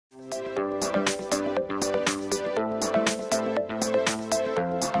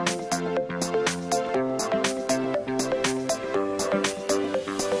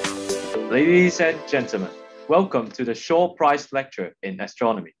Ladies and gentlemen, welcome to the Shaw Prize Lecture in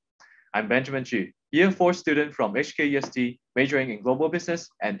Astronomy. I'm Benjamin Chu, Year 4 student from HKUST, majoring in Global Business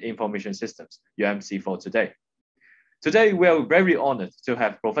and Information Systems, your MC for today. Today, we are very honored to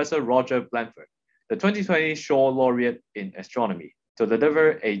have Professor Roger Blandford, the 2020 Shaw Laureate in Astronomy, to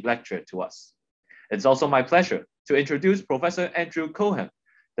deliver a lecture to us. It's also my pleasure to introduce Professor Andrew Cohen,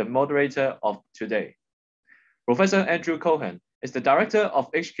 the moderator of today. Professor Andrew Cohen is the director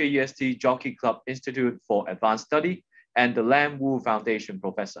of HKUST Jockey Club Institute for Advanced Study and the Lam Wu Foundation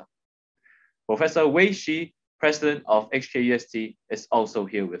Professor. Professor Wei Shi, president of HKUST, is also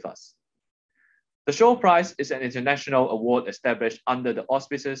here with us. The Shaw Prize is an international award established under the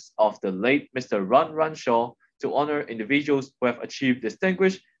auspices of the late Mr. Run Run Shaw to honor individuals who have achieved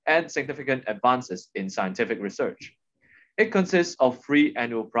distinguished and significant advances in scientific research. It consists of 3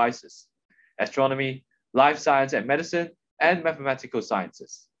 annual prizes: astronomy, life science and medicine, and mathematical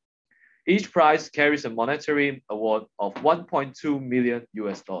sciences. Each prize carries a monetary award of $1.2 million.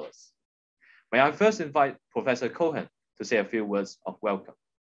 May I first invite Professor Cohen to say a few words of welcome.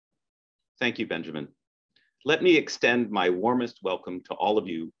 Thank you, Benjamin. Let me extend my warmest welcome to all of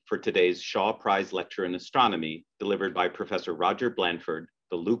you for today's Shaw Prize Lecture in Astronomy, delivered by Professor Roger Blandford,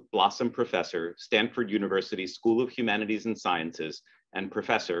 the Luke Blossom Professor, Stanford University School of Humanities and Sciences, and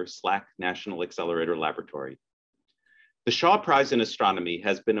Professor, SLAC National Accelerator Laboratory. The Shaw Prize in Astronomy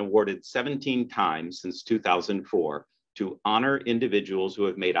has been awarded 17 times since 2004 to honor individuals who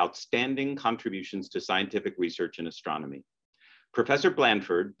have made outstanding contributions to scientific research in astronomy. Professor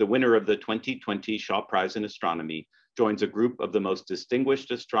Blandford, the winner of the 2020 Shaw Prize in Astronomy, joins a group of the most distinguished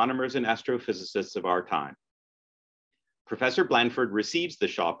astronomers and astrophysicists of our time. Professor Blandford receives the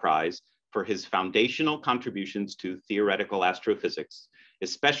Shaw Prize for his foundational contributions to theoretical astrophysics,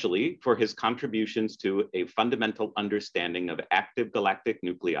 especially for his contributions to a fundamental understanding of active galactic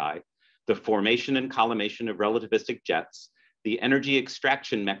nuclei, the formation and collimation of relativistic jets, the energy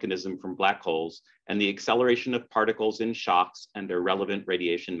extraction mechanism from black holes, and the acceleration of particles in shocks and their relevant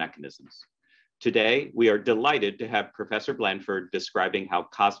radiation mechanisms. Today, we are delighted to have Professor Blandford describing how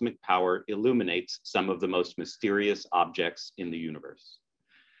cosmic power illuminates some of the most mysterious objects in the universe.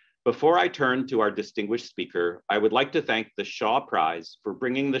 Before I turn to our distinguished speaker, I would like to thank the Shaw Prize for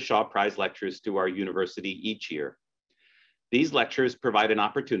bringing the Shaw Prize lectures to our university each year. These lectures provide an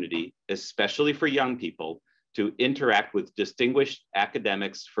opportunity, especially for young people, to interact with distinguished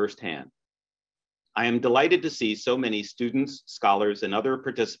academics firsthand. I am delighted to see so many students, scholars, and other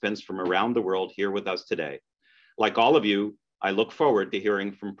participants from around the world here with us today. Like all of you, I look forward to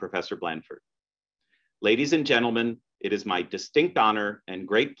hearing from Professor Blandford. Ladies and gentlemen, it is my distinct honor and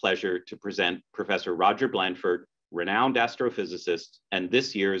great pleasure to present Professor Roger Blandford, renowned astrophysicist and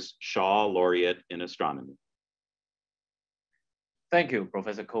this year's Shaw Laureate in Astronomy. Thank you,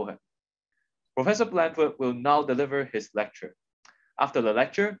 Professor Cohen. Professor Blandford will now deliver his lecture. After the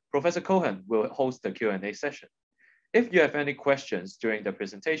lecture, Professor Cohen will host the Q&A session. If you have any questions during the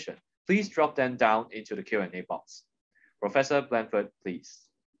presentation, please drop them down into the Q&A box. Professor Blandford, please.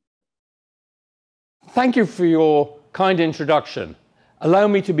 Thank you for your kind introduction. Allow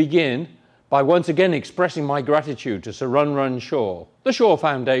me to begin by once again expressing my gratitude to Sir Run Run Shaw, the Shaw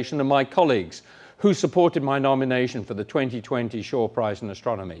Foundation, and my colleagues who supported my nomination for the 2020 Shaw Prize in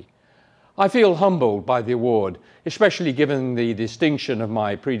Astronomy. I feel humbled by the award, especially given the distinction of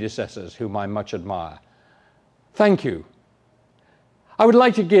my predecessors, whom I much admire. Thank you. I would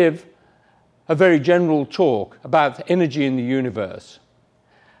like to give a very general talk about energy in the universe,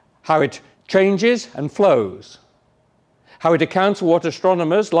 how it changes and flows, how it accounts for what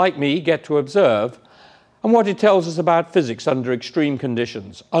astronomers like me get to observe, and what it tells us about physics under extreme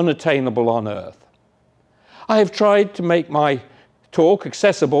conditions, unattainable on Earth. I have tried to make my talk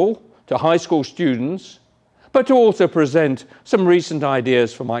accessible to high school students, but to also present some recent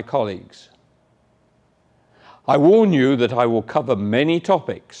ideas for my colleagues. I warn you that I will cover many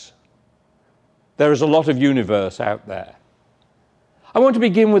topics. There is a lot of universe out there. I want to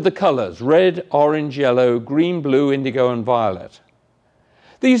begin with the colors: red, orange, yellow, green, blue, indigo, and violet.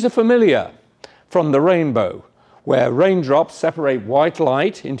 These are familiar from the rainbow, where raindrops separate white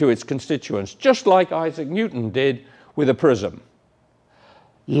light into its constituents, just like Isaac Newton did with a prism.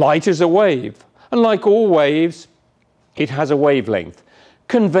 Light is a wave, and like all waves, it has a wavelength,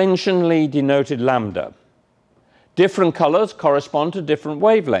 conventionally denoted lambda. Different colors correspond to different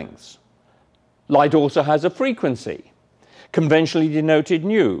wavelengths. Light also has a frequency, conventionally denoted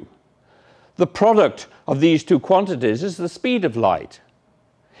nu. The product of these two quantities is the speed of light.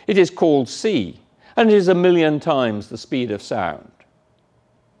 It is called c, and it is 1,000,000 times the speed of sound.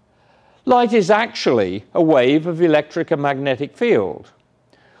 Light is actually a wave of electric and magnetic field.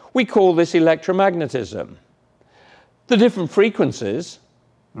 We call this electromagnetism. The different frequencies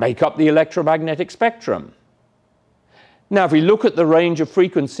make up the electromagnetic spectrum. Now, if we look at the range of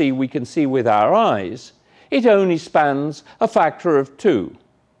frequency we can see with our eyes, it only spans a factor of 2.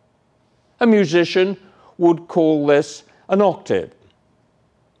 A musician would call this an octave.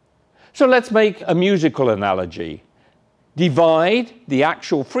 So let's make a musical analogy. Divide the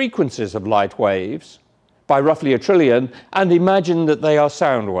actual frequencies of light waves by roughly 1 trillion and imagine that they are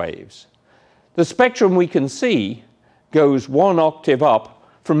sound waves. The spectrum we can see goes 1 octave up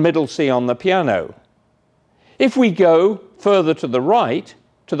from middle C on the piano. If we go further to the right,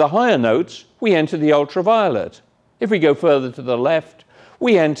 to the higher notes, we enter the ultraviolet. If we go further to the left,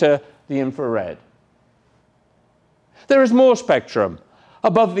 we enter the infrared. There is more spectrum.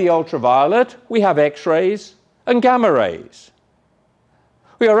 Above the ultraviolet, we have X-rays and gamma rays.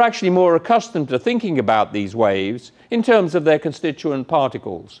 We are actually more accustomed to thinking about these waves in terms of their constituent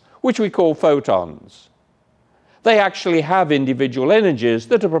particles, which we call photons. They actually have individual energies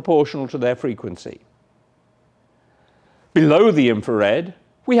that are proportional to their frequency. Below the infrared,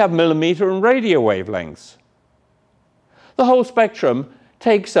 we have millimeter and radio wavelengths. The whole spectrum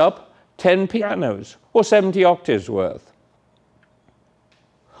takes up 10 pianos, or 70 octaves worth.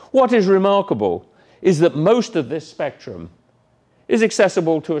 What is remarkable is that most of this spectrum is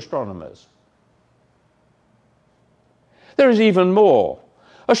accessible to astronomers. There is even more.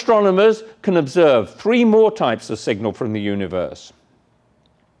 Astronomers can observe 3 more types of signal from the universe.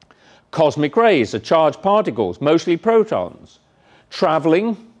 Cosmic rays are charged particles, mostly protons,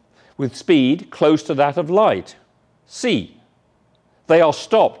 traveling with speed close to that of light, c. They are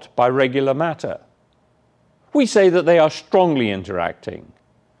stopped by regular matter. We say that they are strongly interacting.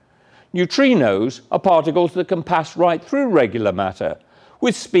 Neutrinos are particles that can pass right through regular matter,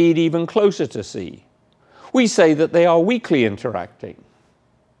 with speed even closer to c. We say that they are weakly interacting.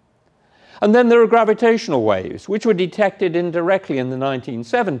 And then there are gravitational waves, which were detected indirectly in the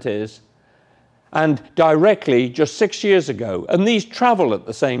 1970s and directly just 6 years ago, and these travel at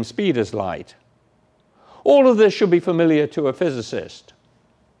the same speed as light. All of this should be familiar to a physicist,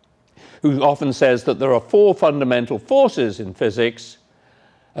 who often says that there are 4 fundamental forces in physics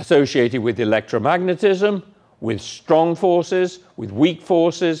associated with electromagnetism, with strong forces, with weak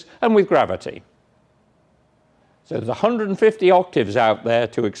forces, and with gravity. So there's 150 octaves out there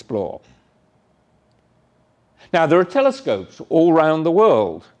to explore. Now, there are telescopes all around the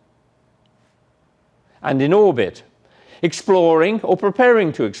world and in orbit, exploring or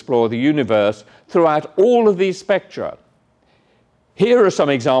preparing to explore the universe throughout all of these spectra. Here are some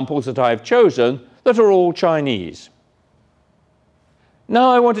examples that I've chosen that are all Chinese. Now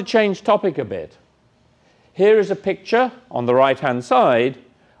I want to change topic a bit. Here is a picture on the right-hand side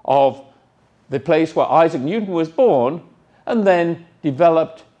of the place where Isaac Newton was born and then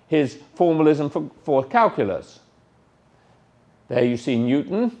developed his formalism for calculus. There you see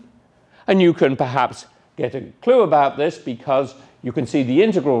Newton, and you can perhaps get a clue about this because you can see the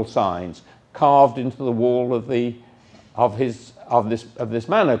integral signs carved into the wall of this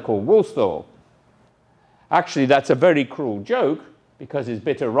manor called Woolsthorpe. Actually, that's a very cruel joke because his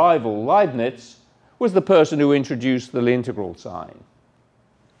bitter rival Leibniz was the person who introduced the integral sign.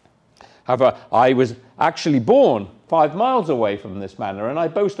 However, I was actually born 5 miles away from this manor, and I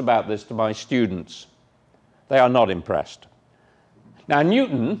boast about this to my students. They are not impressed. Now,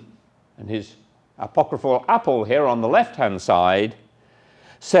 Newton, and his apocryphal apple here on the left-hand side,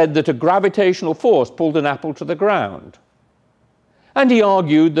 said that a gravitational force pulled an apple to the ground. And he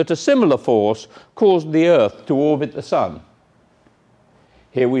argued that a similar force caused the Earth to orbit the Sun.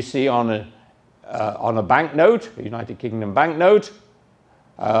 Here we see on a banknote, a United Kingdom banknote,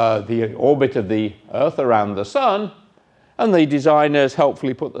 the orbit of the Earth around the Sun, and the designers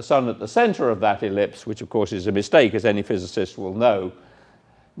helpfully put the Sun at the center of that ellipse, which of course is a mistake, as any physicist will know.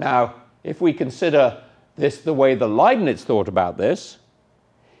 Now, if we consider this the way the Leibniz thought about this,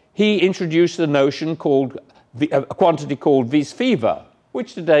 he introduced a notion called a quantity called vis viva,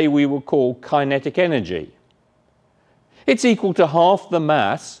 which today we will call kinetic energy. It's equal to half the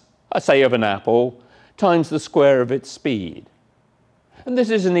mass, say of an apple, times the square of its speed. And this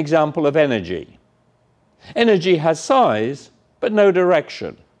is an example of energy. Energy has size, but no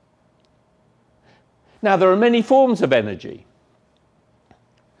direction. Now, there are many forms of energy.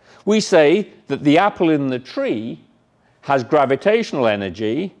 We say that the apple in the tree has gravitational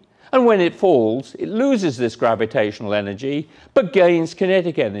energy, and when it falls, it loses this gravitational energy, but gains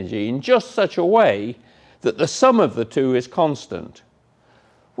kinetic energy in just such a way that the sum of the two is constant.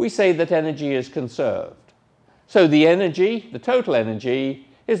 We say that energy is conserved. So the energy, the total energy,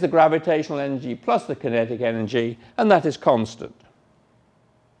 is the gravitational energy plus the kinetic energy, and that is constant.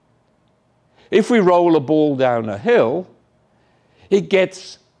 If we roll a ball down a hill, it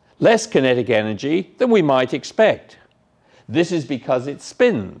gets less kinetic energy than we might expect. This is because it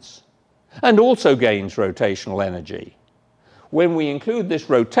spins and also gains rotational energy. When we include this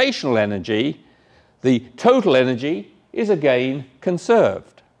rotational energy, the total energy is again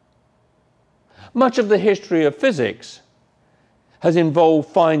conserved. Much of the history of physics has involved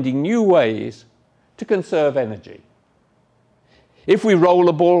finding new ways to conserve energy. If we roll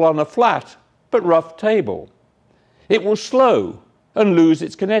a ball on a flat but rough table, it will slow and lose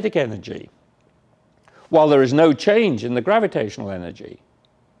its kinetic energy, while there is no change in the gravitational energy.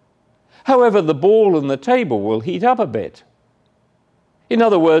 However, the ball and the table will heat up a bit. In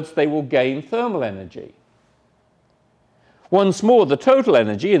other words, they will gain thermal energy. Once more, the total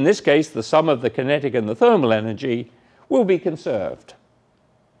energy, in this case the sum of the kinetic and the thermal energy, will be conserved.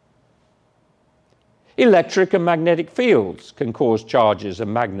 Electric and magnetic fields can cause charges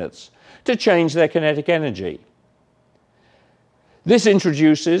and magnets to change their kinetic energy. This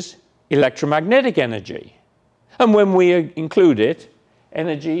introduces electromagnetic energy, and when we include it,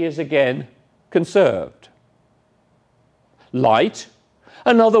 energy is again conserved. Light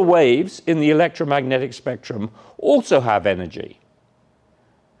and other waves in the electromagnetic spectrum also have energy.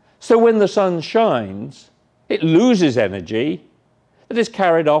 So when the sun shines, it loses energy that is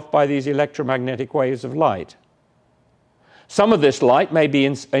carried off by these electromagnetic waves of light. Some of this light may be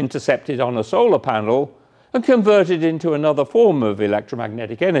intercepted on a solar panel and converted into another form of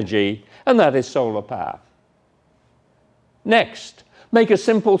electromagnetic energy, and that is solar power. Next, make a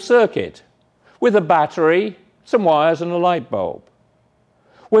simple circuit with a battery, some wires and a light bulb.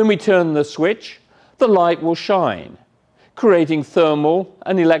 When we turn the switch, the light will shine, creating thermal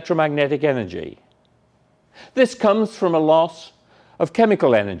and electromagnetic energy. This comes from a loss of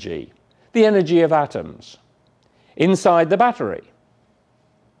chemical energy, the energy of atoms, inside the battery.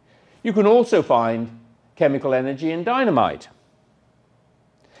 You can also find chemical energy in dynamite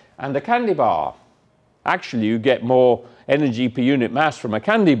and a candy bar. Actually, you get more energy per unit mass from a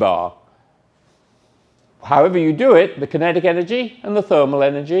candy bar. However you do it, the kinetic energy and the thermal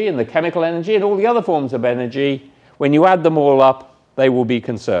energy and the chemical energy and all the other forms of energy, when you add them all up, they will be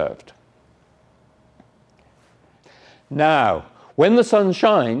conserved. Now, when the sun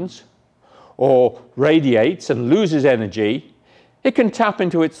shines or radiates and loses energy, it can tap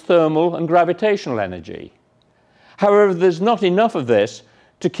into its thermal and gravitational energy. However, there's not enough of this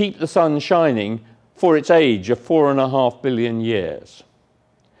to keep the sun shining for its age of 4.5 billion years.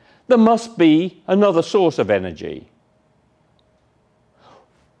 There must be another source of energy.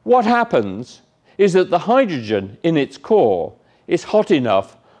 What happens is that the hydrogen in its core is hot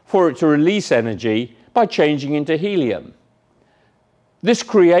enough for it to release energy by changing into helium. This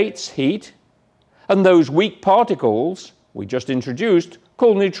creates heat, and those weak particles we just introduced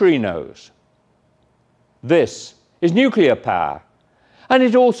called neutrinos. This is nuclear power, and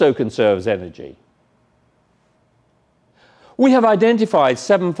it also conserves energy. We have identified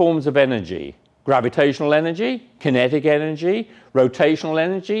 7 forms of energy: gravitational energy, kinetic energy, rotational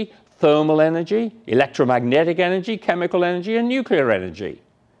energy, thermal energy, electromagnetic energy, chemical energy, and nuclear energy.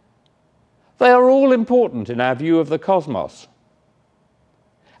 They are all important in our view of the cosmos.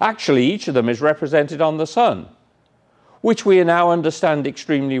 Actually, each of them is represented on the sun, which we now understand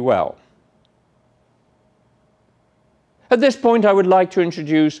extremely well. At this point, I would like to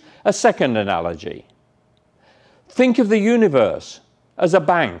introduce a second analogy. Think of the universe as a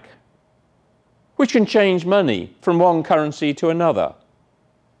bank, which can change money from one currency to another,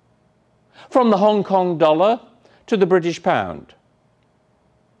 from the Hong Kong dollar to the British pound.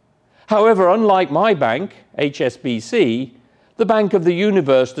 However, unlike my bank, HSBC, the Bank of the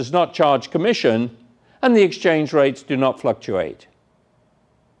Universe does not charge commission, and the exchange rates do not fluctuate.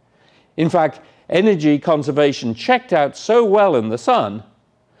 In fact, energy conservation checked out so well in the sun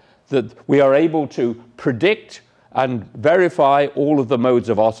that we are able to predict and verify all of the modes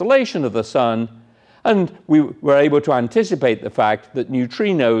of oscillation of the sun, and we were able to anticipate the fact that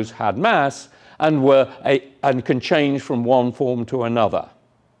neutrinos had mass and can change from one form to another.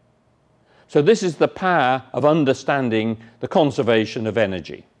 So this is the power of understanding the conservation of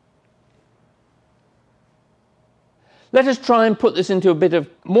energy. Let us try and put this into a bit of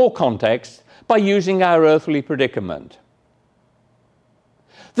more context by using our earthly predicament.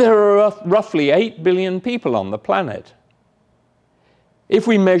 There are roughly 8 billion people on the planet. If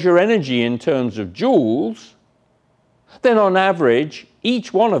we measure energy in terms of joules, then on average,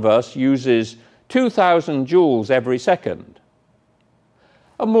 each one of us uses 2,000 joules every second.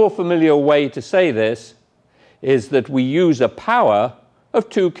 A more familiar way to say this is that we use a power of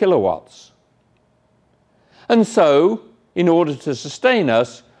 2 kilowatts. And so, in order to sustain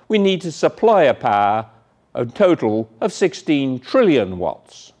us, we need to supply a power, a total of 16 trillion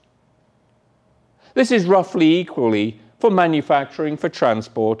watts. This is roughly equally for manufacturing, for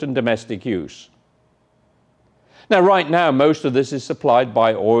transport and domestic use. Now, right now, most of this is supplied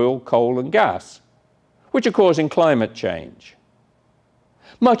by oil, coal and gas, which are causing climate change.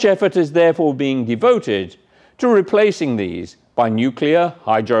 Much effort is therefore being devoted to replacing these by nuclear,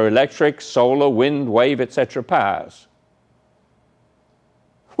 hydroelectric, solar, wind, wave, etc. powers.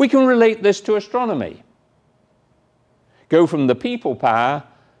 We can relate this to astronomy. Go from the people power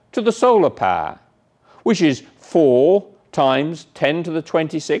to the solar power, which is 4 times 10 to the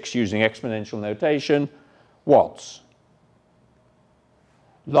 26, using exponential notation, watts.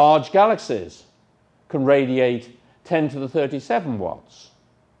 Large galaxies can radiate 10 to the 37 watts.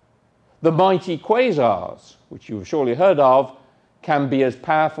 The mighty quasars, which you've surely heard of, can be as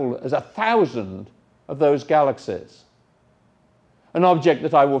powerful as 1,000 of those galaxies. An object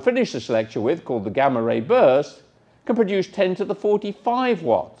that I will finish this lecture with, called the gamma ray burst, can produce 10 to the 45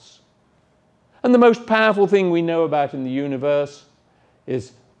 watts. And the most powerful thing we know about in the universe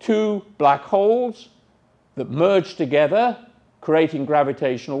is 2 black holes that merge together, creating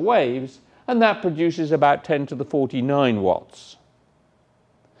gravitational waves, and that produces about 10 to the 49 watts.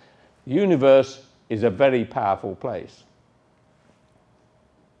 The universe is a very powerful place.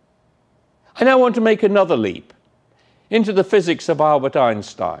 I now want to make another leap into the physics of Albert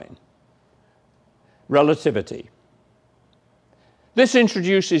Einstein, relativity. This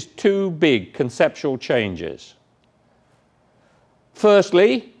introduces 2 big conceptual changes.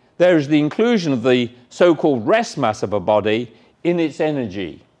 Firstly, there is the inclusion of the so-called rest mass of a body in its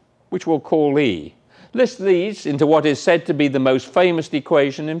energy, which we'll call E. This leads into what is said to be the most famous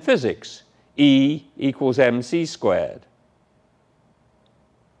equation in physics, E equals mc squared.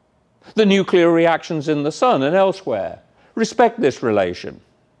 The nuclear reactions in the sun and elsewhere respect this relation.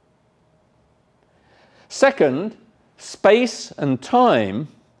 Second, space and time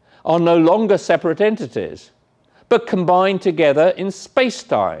are no longer separate entities, but combined together in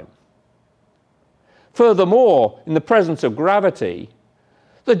space-time. Furthermore, in the presence of gravity,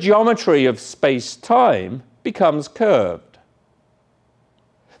 the geometry of space-time becomes curved.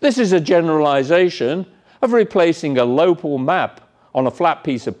 This is a generalization of replacing a local map on a flat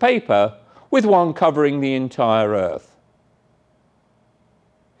piece of paper with one covering the entire Earth.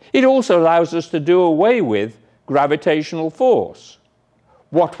 It also allows us to do away with gravitational force.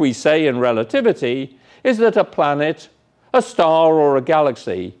 What we say in relativity is that a planet, a star or a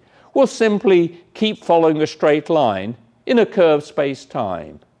galaxy will simply keep following a straight line in a curved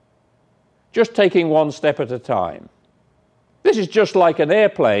space-time, just taking one step at a time. This is just like an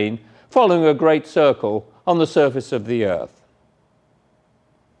airplane following a great circle on the surface of the Earth.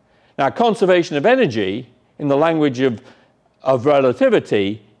 Now, conservation of energy, in the language of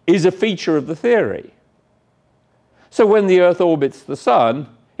relativity, is a feature of the theory. So when the Earth orbits the Sun,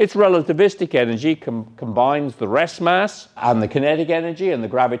 its relativistic energy combines the rest mass and the kinetic energy and the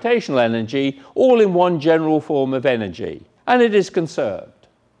gravitational energy all in one general form of energy, and it is conserved.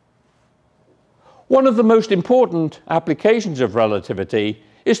 One of the most important applications of relativity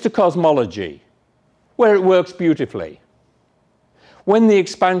is to cosmology, where it works beautifully. When the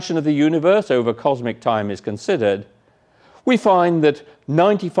expansion of the universe over cosmic time is considered, we find that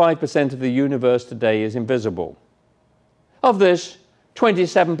 95% of the universe today is invisible. Of this,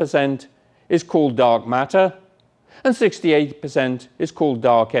 27% is called dark matter, and 68% is called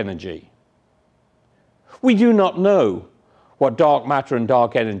dark energy. We do not know what dark matter and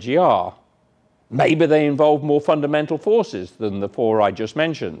dark energy are. Maybe they involve more fundamental forces than the 4 I just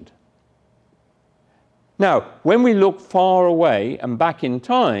mentioned. Now, when we look far away and back in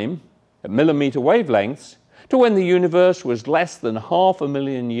time, at millimeter wavelengths, to when the universe was less than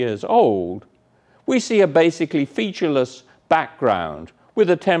 500,000 years old, we see a basically featureless background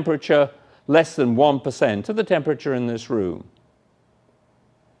with a temperature less than 1% of the temperature in this room.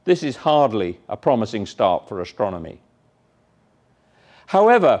 This is hardly a promising start for astronomy.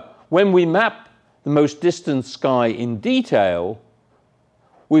 However, when we map the most distant sky in detail,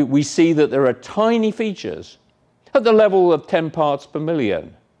 we see that there are tiny features at the level of 10 parts per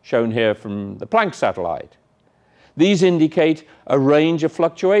million, shown here from the Planck satellite. These indicate a range of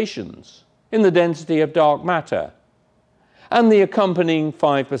fluctuations in the density of dark matter and the accompanying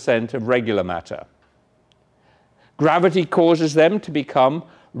 5% of regular matter. Gravity causes them to become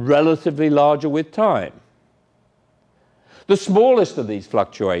relatively larger with time. The smallest of these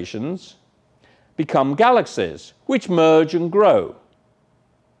fluctuations become galaxies, which merge and grow.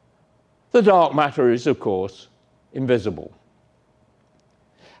 The dark matter is, of course, invisible.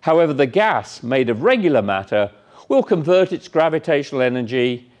 However, the gas made of regular matter will convert its gravitational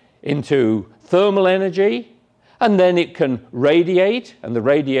energy into thermal energy, and then it can radiate, and the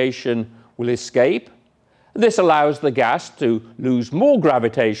radiation will escape. This allows the gas to lose more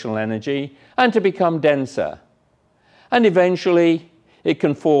gravitational energy and to become denser. And eventually, it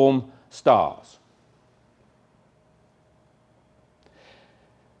can form stars.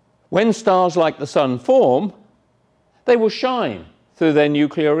 When stars like the Sun form, they will shine through their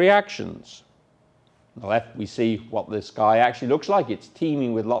nuclear reactions. On the left, we see what the sky actually looks like. It's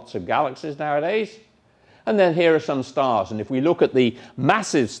teeming with lots of galaxies nowadays. And then here are some stars. And if we look at the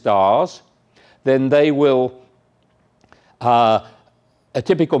massive stars, then they will, a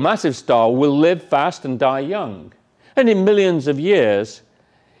typical massive star will live fast and die young. And in millions of years,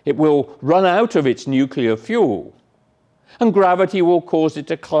 it will run out of its nuclear fuel. And gravity will cause it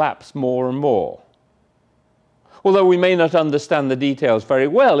to collapse more and more. Although we may not understand the details very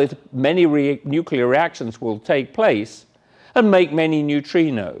well, many nuclear reactions will take place and make many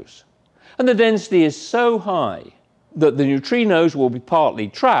neutrinos. And the density is so high that the neutrinos will be partly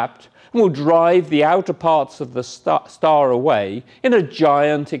trapped and will drive the outer parts of the star away in a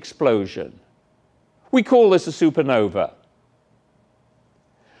giant explosion. We call this a supernova.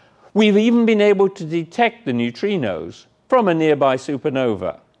 We've even been able to detect the neutrinos from a nearby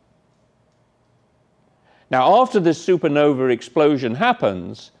supernova. Now, after this supernova explosion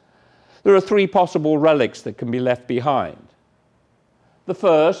happens, there are three possible relics that can be left behind. The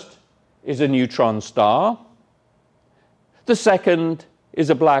first is a neutron star. The second is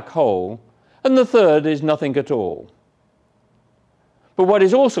a black hole. And the third is nothing at all. But what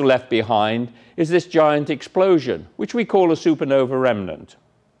is also left behind is this giant explosion, which we call a supernova remnant.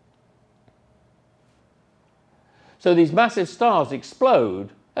 So these massive stars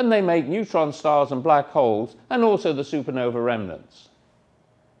explode, and they make neutron stars and black holes, and also the supernova remnants.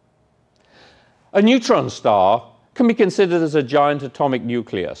 A neutron star can be considered as a giant atomic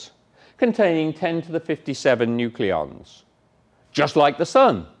nucleus containing 10 to the 57 nucleons, just like the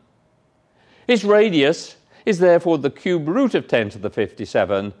Sun. Its radius is therefore the cube root of 10 to the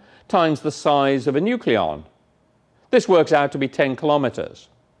 57 times the size of a nucleon. This works out to be 10 kilometers.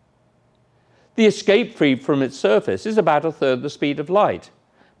 The escape speed from its surface is about a third the speed of light,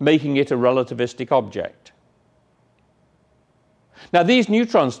 making it a relativistic object. Now, these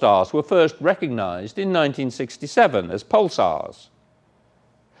neutron stars were first recognized in 1967 as pulsars.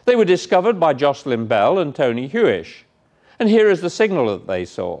 They were discovered by Jocelyn Bell and Tony Hewish, and here is the signal that they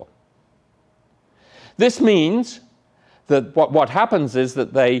saw. This means that what happens is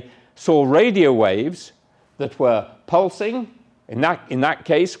that they saw radio waves that were pulsing, in that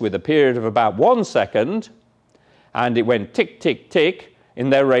case with a period of about 1 second, and it went tick, tick, tick in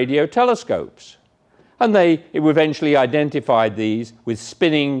their radio telescopes. And they eventually identified these with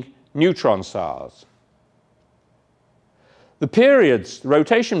spinning neutron stars. The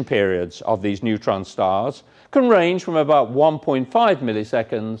rotation periods of these neutron stars can range from about 1.5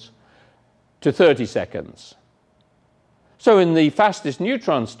 milliseconds to 30 seconds. So in the fastest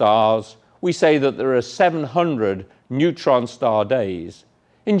neutron stars, we say that there are 700 neutron star days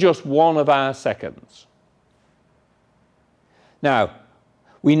in just one of our seconds. Now,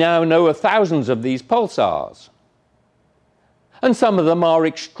 we now know of thousands of these pulsars, and some of them are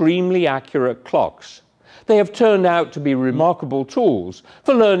extremely accurate clocks. They have turned out to be remarkable tools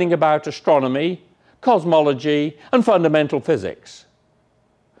for learning about astronomy, cosmology, and fundamental physics.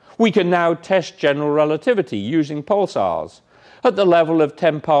 We can now test general relativity using pulsars at the level of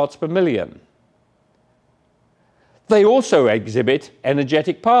 10 parts per million. They also exhibit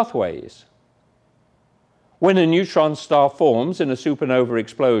energetic pathways. When a neutron star forms in a supernova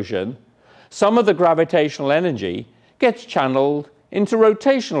explosion, some of the gravitational energy gets channeled into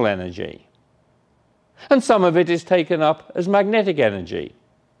rotational energy, and some of it is taken up as magnetic energy.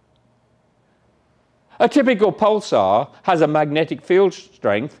 A typical pulsar has a magnetic field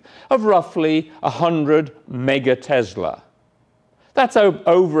strength of roughly 100 megatesla. That's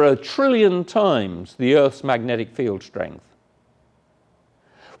over 1 trillion times the Earth's magnetic field strength.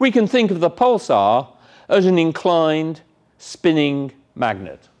 We can think of the pulsar as an inclined, spinning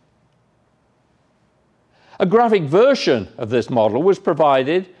magnet. A graphic version of this model was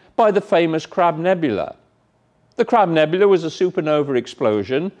provided by the famous Crab Nebula. The Crab Nebula was a supernova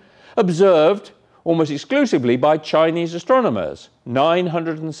explosion observed almost exclusively by Chinese astronomers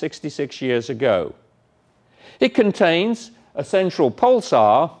 966 years ago. It contains a central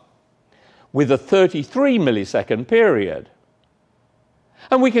pulsar with a 33 millisecond period.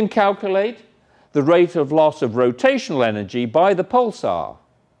 And we can calculate the rate of loss of rotational energy by the pulsar.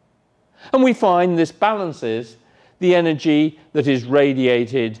 And we find this balances the energy that is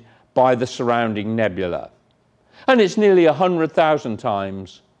radiated by the surrounding nebula. And it's nearly 100,000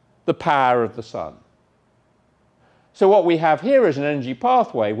 times the power of the sun. So what we have here is an energy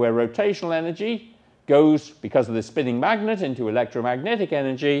pathway where rotational energy goes, because of the spinning magnet, into electromagnetic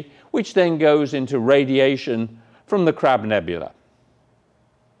energy, which then goes into radiation from the Crab Nebula.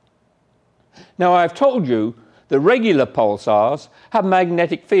 Now, I've told you that regular pulsars have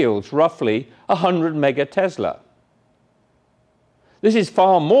magnetic fields roughly 100 megatesla. This is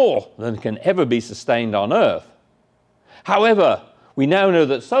far more than can ever be sustained on Earth. However, we now know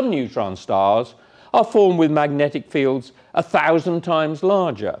that some neutron stars are formed with magnetic fields 1,000 times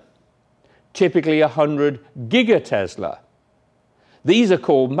larger, typically 100 gigatesla. These are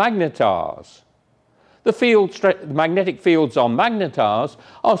called magnetars. The magnetic fields on magnetars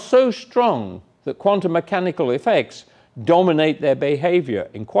are so strong that quantum mechanical effects dominate their behavior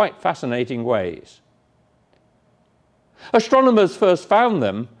in quite fascinating ways. Astronomers first found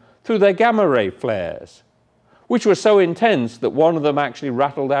them through their gamma ray flares, which were so intense that one of them actually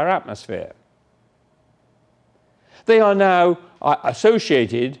rattled our atmosphere. They are now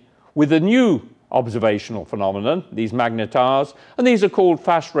associated with a new observational phenomenon, these magnetars, and these are called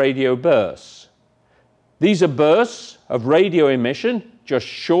fast radio bursts. These are bursts of radio emission, just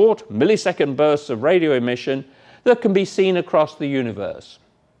short millisecond bursts of radio emission that can be seen across the universe.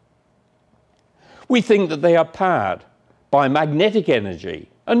 We think that they are powered by magnetic energy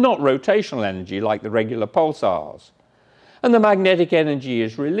and not rotational energy like the regular pulsars. And the magnetic energy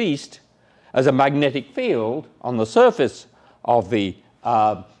is released as a magnetic field on the surface of the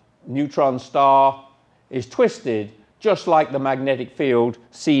neutron star is twisted, just like the magnetic field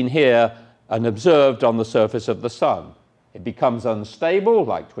seen here and observed on the surface of the sun. It becomes unstable,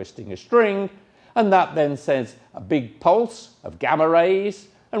 like twisting a string, and that then sends a big pulse of gamma rays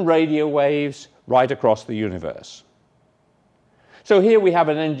and radio waves right across the universe. So here we have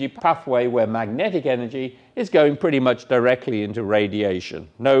an energy pathway where magnetic energy is going pretty much directly into radiation,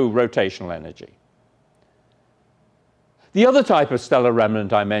 no rotational energy. The other type of stellar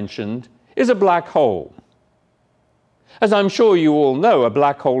remnant I mentioned is a black hole. As I'm sure you all know, a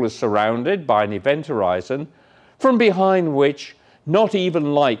black hole is surrounded by an event horizon from behind which not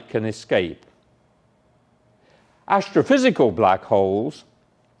even light can escape. Astrophysical black holes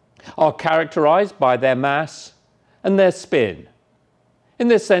are characterized by their mass and their spin. In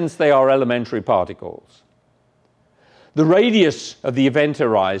this sense, they are elementary particles. The radius of the event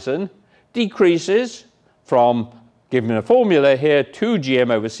horizon decreases from, given a formula here, 2gm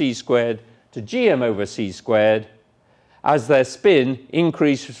over c squared to gm over c squared, as their spin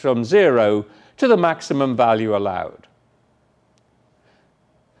increases from 0 to the maximum value allowed.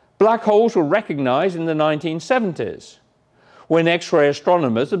 Black holes were recognized in the 1970s, when X-ray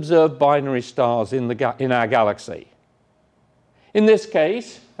astronomers observed binary stars in our galaxy. In this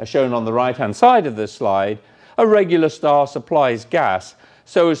case, as shown on the right-hand side of this slide, a regular star supplies gas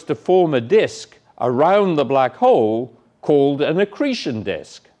so as to form a disk around the black hole called an accretion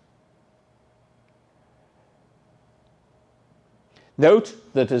disk. Note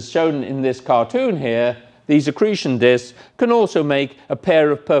that, as shown in this cartoon here, these accretion disks can also make a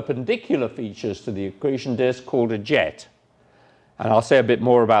pair of perpendicular features to the accretion disk called a jet. And I'll say a bit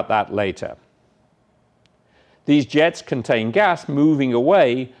more about that later. These jets contain gas moving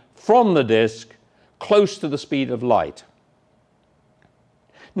away from the disk close to the speed of light.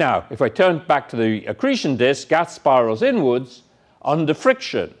 Now, if I turn back to the accretion disk, gas spirals inwards under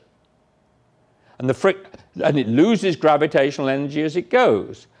friction. And it loses gravitational energy as it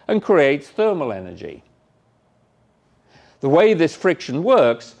goes and creates thermal energy. The way this friction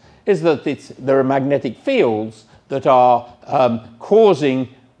works is that there are magnetic fields that are causing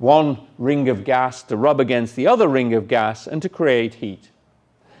one ring of gas to rub against the other ring of gas and to create heat.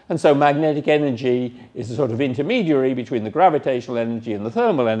 And so magnetic energy is a sort of intermediary between the gravitational energy and the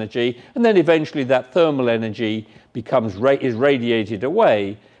thermal energy, and then eventually that thermal energy is radiated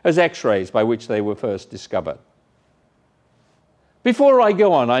away as X-rays, by which they were first discovered. Before I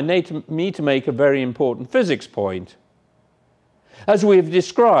go on, I need to make a very important physics point. As we have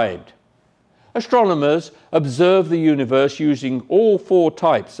described, astronomers observe the universe using all four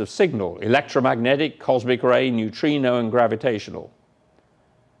types of signal: electromagnetic, cosmic ray, neutrino, and gravitational.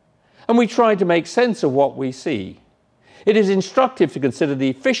 And we try to make sense of what we see. It is instructive to consider the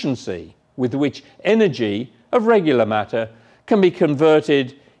efficiency with which energy of regular matter can be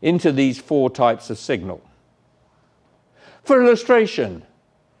converted into these four types of signal. For illustration,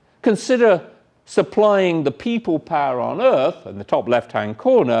 consider supplying the people power on Earth, in the top left-hand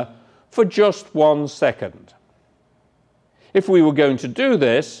corner, for just 1 second. If we were going to do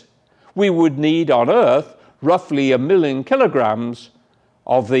this, we would need on Earth roughly 1 million kilograms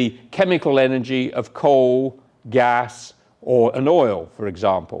of the chemical energy of coal, gas, or an oil, for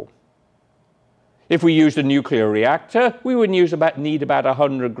example. If we used a nuclear reactor, we would need about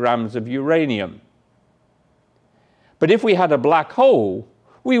 100 grams of uranium. But if we had a black hole,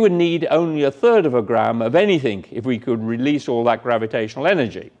 we would need only 1/3 of a gram of anything if we could release all that gravitational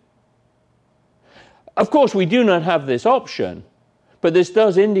energy. Of course, we do not have this option, but this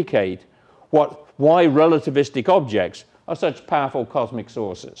does indicate why relativistic objects are such powerful cosmic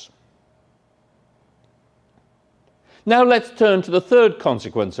sources. Now let's turn to the third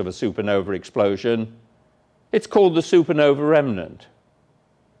consequence of a supernova explosion. It's called the supernova remnant.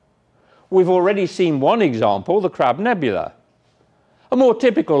 We've already seen one example, the Crab Nebula. A more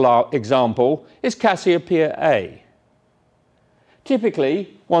typical example is Cassiopeia A.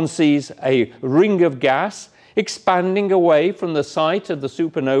 Typically, one sees a ring of gas expanding away from the site of the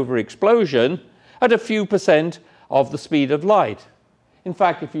supernova explosion at a few percent of the speed of light. In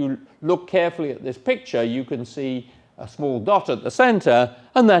fact, if you look carefully at this picture, you can see a small dot at the center,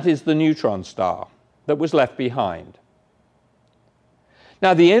 and that is the neutron star that was left behind.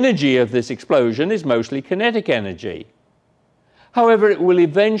 Now, the energy of this explosion is mostly kinetic energy. However, it will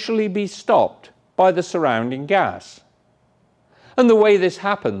eventually be stopped by the surrounding gas. And the way this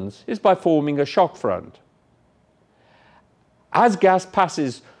happens is by forming a shock front. As gas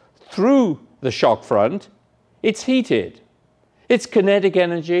passes through the shock front, it's heated. Its kinetic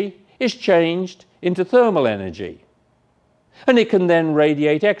energy is changed into thermal energy. And it can then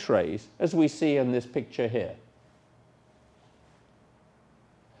radiate X-rays, as we see in this picture here.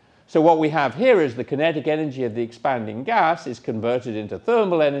 So what we have here is the kinetic energy of the expanding gas is converted into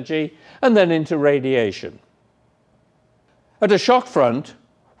thermal energy and then into radiation. At a shock front,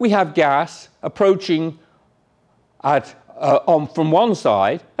 we have gas approaching from one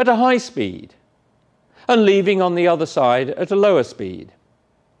side at a high speed and leaving on the other side at a lower speed.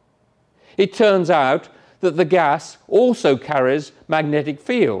 It turns out that the gas also carries magnetic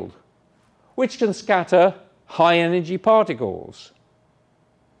field, which can scatter high-energy particles.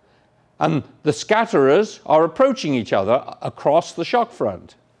 And the scatterers are approaching each other across the shock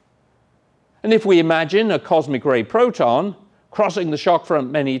front. And if we imagine a cosmic ray proton crossing the shock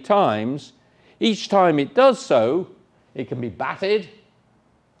front many times, each time it does so, it can be batted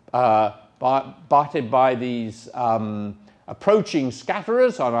by these approaching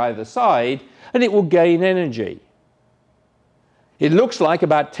scatterers on either side, and it will gain energy. It looks like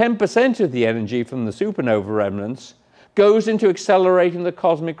about 10% of the energy from the supernova remnants goes into accelerating the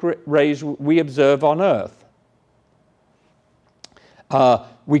cosmic rays we observe on Earth.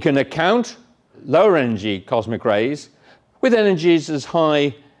 We can account lower energy cosmic rays with energies as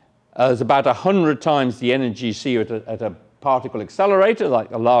high as about 100 times the energy you see at a particle accelerator,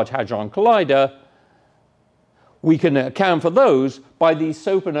 like a Large Hadron Collider. We can account for those by these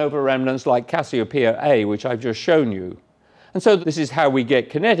supernova remnants like Cassiopeia A, which I've just shown you. And so this is how we get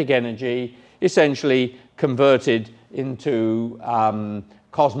kinetic energy essentially converted into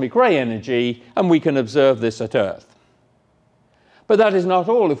cosmic ray energy, and we can observe this at Earth. But that is not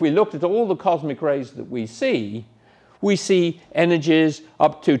all. If we looked at all the cosmic rays that we see energies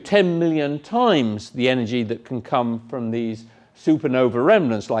up to 10 million times the energy that can come from these supernova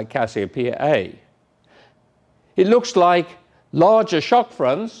remnants like Cassiopeia A. It looks like larger shock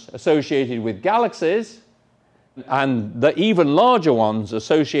fronts associated with galaxies and the even larger ones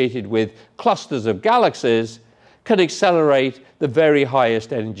associated with clusters of galaxies can accelerate the very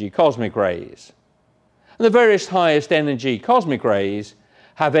highest energy cosmic rays. And the various highest energy cosmic rays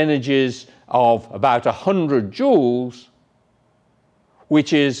have energies of about 100 joules,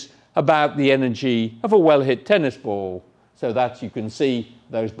 which is about the energy of a well-hit tennis ball. So that you can see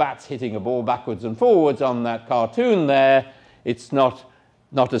those bats hitting a ball backwards and forwards on that cartoon there. It's not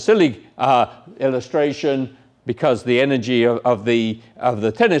a silly illustration, because the energy of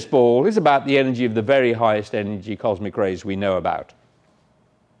the tennis ball is about the energy of the very highest energy cosmic rays we know about.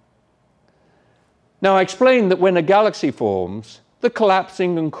 Now, I explained that when a galaxy forms, the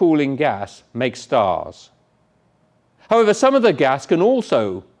collapsing and cooling gas makes stars. However, some of the gas can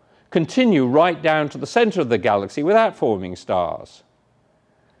also continue right down to the center of the galaxy without forming stars.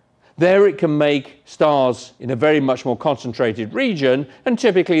 There it can make stars in a very much more concentrated region, and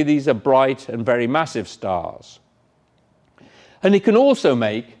typically these are bright and very massive stars. And it can also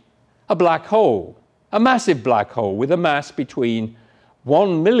make a black hole, a massive black hole with a mass between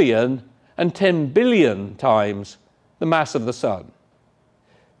 1 million and 10 billion times the mass of the Sun.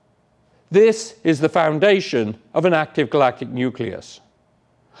 This is the foundation of an active galactic nucleus.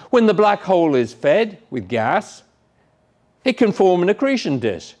 When the black hole is fed with gas, it can form an accretion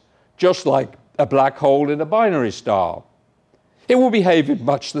disk, just like a black hole in a binary star. It will behave in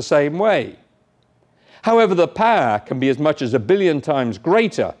much the same way. However, the power can be as much as 1 billion times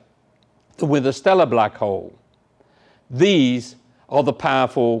greater than with a stellar black hole. These are the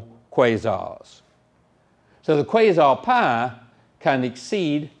powerful quasars. So the quasar power can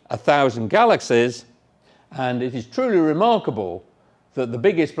exceed 1,000 galaxies, and it is truly remarkable that the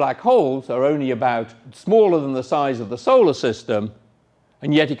biggest black holes are only about smaller than the size of the solar system,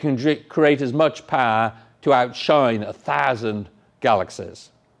 and yet it can create as much power to outshine 1,000 galaxies.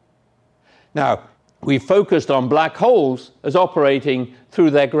 Now, we focused on black holes as operating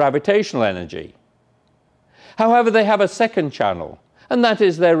through their gravitational energy. However, they have a second channel, and that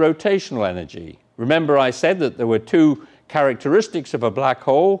is their rotational energy. Remember, I said that there were two characteristics of a black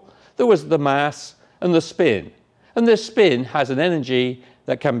hole. There was the mass and the spin. And this spin has an energy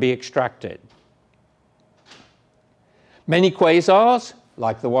that can be extracted. Many quasars,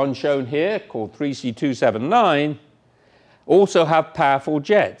 like the one shown here, called 3C279, also have powerful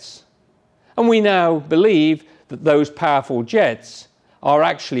jets. And we now believe that those powerful jets are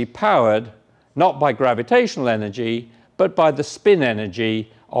actually powered not by gravitational energy, but by the spin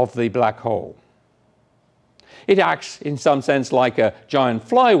energy of the black hole. It acts in some sense like a giant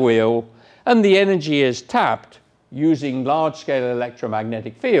flywheel, and the energy is tapped using large-scale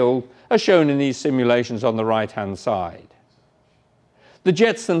electromagnetic field, as shown in these simulations on the right-hand side. The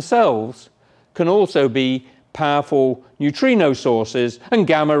jets themselves can also be powerful neutrino sources and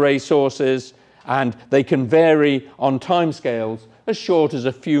gamma-ray sources, and they can vary on timescales as short as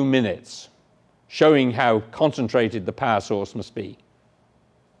a few minutes, showing how concentrated the power source must be.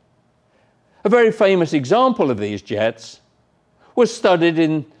 A very famous example of these jets was studied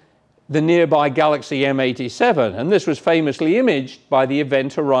in the nearby galaxy M87, and this was famously imaged by the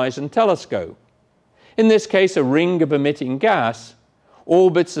Event Horizon Telescope. In this case, a ring of emitting gas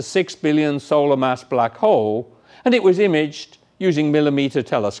orbits a 6 billion solar mass black hole, and it was imaged using millimeter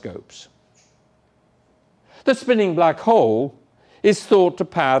telescopes. The spinning black hole is thought to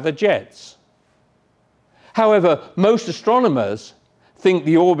power the jets. However, most astronomers think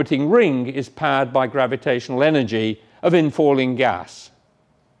the orbiting ring is powered by gravitational energy of infalling gas.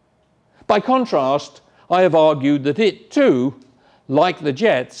 By contrast, I have argued that it too, like the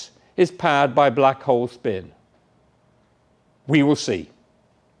jets, is powered by black hole spin. We will see.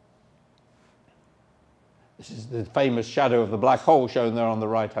 This is the famous shadow of the black hole shown there on the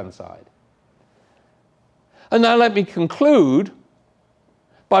right-hand side. And now let me conclude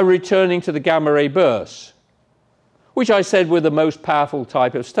by returning to the gamma-ray bursts, which I said were the most powerful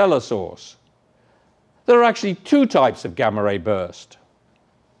type of stellar source. There are actually two types of gamma-ray burst.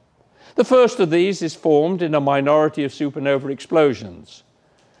 The first of these is formed in a minority of supernova explosions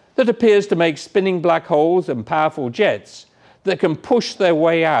that appears to make spinning black holes and powerful jets that can push their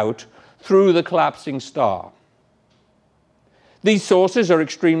way out through the collapsing star. These sources are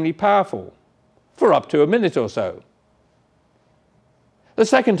extremely powerful for up to a minute or so. The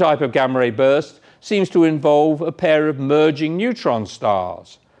second type of gamma-ray burst seems to involve a pair of merging neutron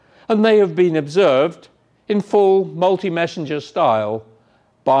stars, and they have been observed in full multi-messenger style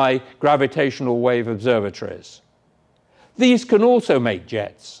by gravitational wave observatories. These can also make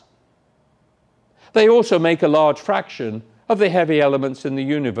jets. They also make a large fraction of the heavy elements in the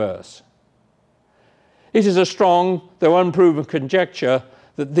universe. It is a strong, though unproven conjecture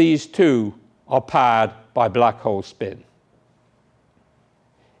that these too are powered by black hole spin.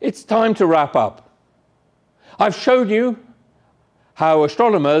 It's time to wrap up. I've showed you how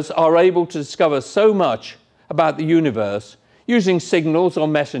astronomers are able to discover so much about the universe using signals or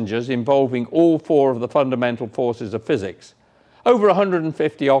messengers involving all four of the fundamental forces of physics, over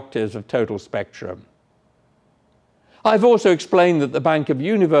 150 octaves of total spectrum. I've also explained that the bank of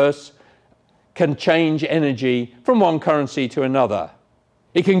universe can change energy from one currency to another.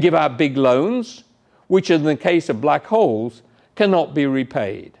 It can give out big loans, which in the case of black holes cannot be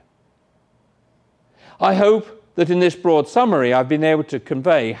repaid. I hope that in this broad summary I've been able to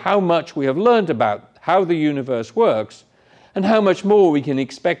convey how much we have learned about how the universe works and how much more we can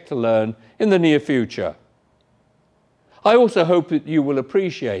expect to learn in the near future. I also hope that you will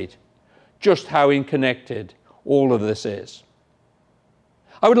appreciate just how interconnected all of this is.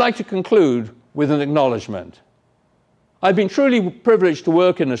 I would like to conclude with an acknowledgement. I've been truly privileged to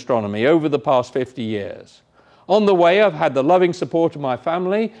work in astronomy over the past 50 years. On the way, I've had the loving support of my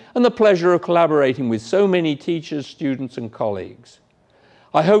family and the pleasure of collaborating with so many teachers, students, and colleagues.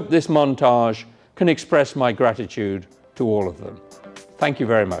 I hope this montage can express my gratitude to all of them. Thank you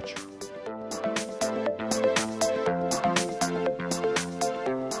very much.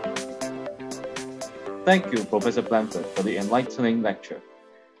 Thank you, Professor Blandford, for the enlightening lecture.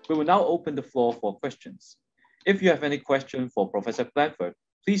 We will now open the floor for questions. If you have any question for Professor Blandford,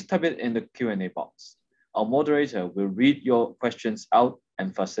 please type it in the Q&A box. Our moderator will read your questions out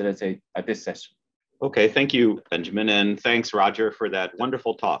and facilitate this session. Okay, thank you, Benjamin, and thanks, Roger, for that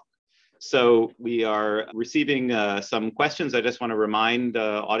wonderful talk. So we are receiving some questions. I just want to remind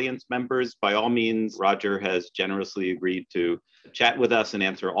audience members, by all means, Roger has generously agreed to chat with us and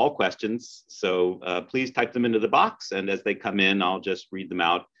answer all questions. So please type them into the box, and as they come in, I'll just read them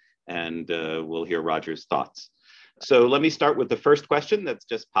out and we'll hear Roger's thoughts. So let me start with the first question that's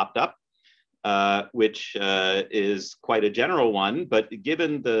just popped up, which is quite a general one, but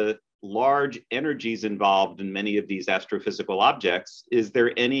given the large energies involved in many of these astrophysical objects, is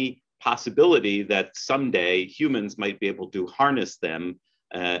there any possibility that someday humans might be able to harness them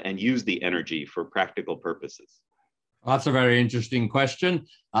and use the energy for practical purposes? That's a very interesting question.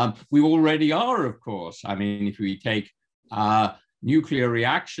 We already are, of course. I mean, if we take nuclear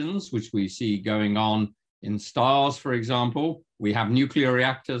reactions, which we see going on in stars, for example, we have nuclear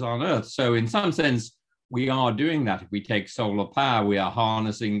reactors on Earth. So in some sense, we are doing that. If we take solar power, we are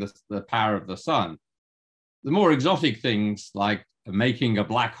harnessing the power of the sun. The more exotic things like making a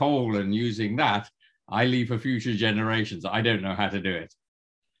black hole and using that, I leave for future generations. I don't know how to do it.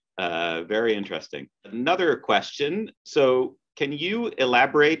 Very interesting. Another question. So can you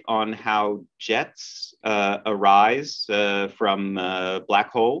elaborate on how jets arise from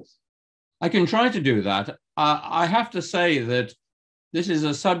black holes? I can try to do that. I have to say that this is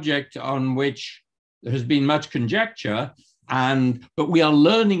a subject on which there has been much conjecture, but we are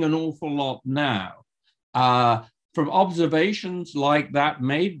learning an awful lot now. From observations like that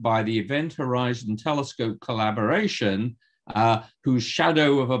made by the Event Horizon Telescope collaboration, whose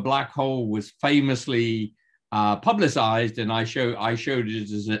shadow of a black hole was famously publicized, and I showed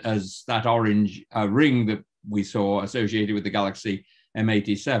it as that orange ring that we saw associated with the galaxy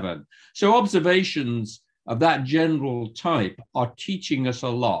M87. So observations of that general type are teaching us a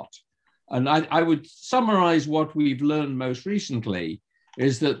lot. And I would summarize what we've learned most recently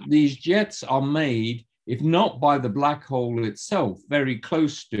is that these jets are made, if not by the black hole itself, very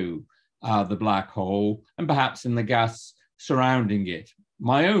close to the black hole and perhaps in the gas surrounding it.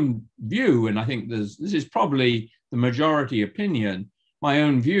 My own view, and I think this is probably the majority opinion, my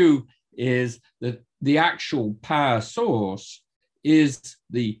own view is that the actual power source is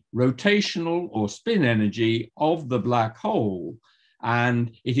the rotational or spin energy of the black hole,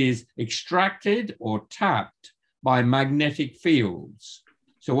 and it is extracted or tapped by magnetic fields.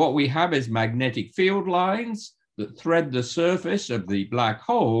 So what we have is magnetic field lines that thread the surface of the black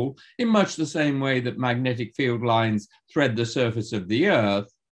hole in much the same way that magnetic field lines thread the surface of the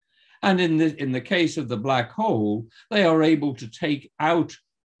Earth. And in the case of the black hole, they are able to take out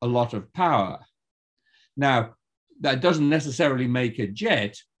a lot of power. Now, that doesn't necessarily make a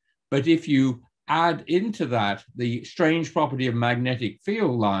jet, but if you add into that the strange property of magnetic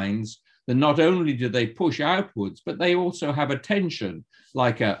field lines, then not only do they push outwards, but they also have a tension,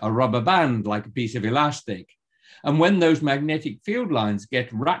 like a rubber band, like a piece of elastic. And when those magnetic field lines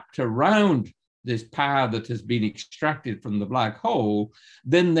get wrapped around this power that has been extracted from the black hole,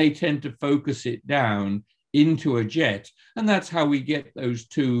 then they tend to focus it down into a jet. And that's how we get those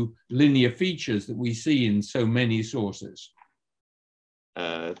two linear features that we see in so many sources.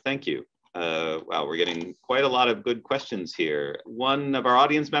 Thank you. Wow, we're getting quite a lot of good questions here. One of our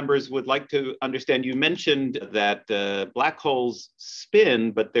audience members would like to understand, you mentioned that black holes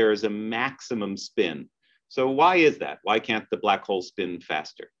spin, but there's a maximum spin. So why is that? Why can't the black hole spin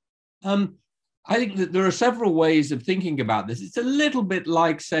faster? I think that there are several ways of thinking about this. It's a little bit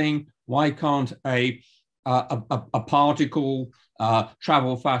like saying, why can't a particle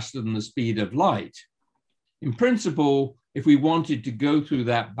travel faster than the speed of light? In principle, if we wanted to go through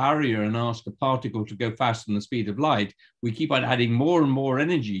that barrier and ask a particle to go faster than the speed of light, we keep on adding more and more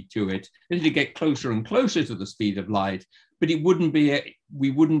energy to it, and it'd get closer and closer to the speed of light, but it wouldn't be,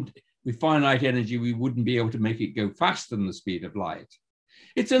 with finite energy, we wouldn't be able to make it go faster than the speed of light.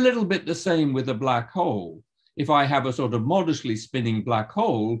 It's a little bit the same with a black hole. If I have a sort of modestly spinning black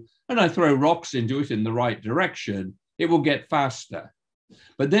hole and I throw rocks into it in the right direction, it will get faster.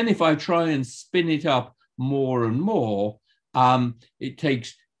 But then if I try and spin it up more and more, it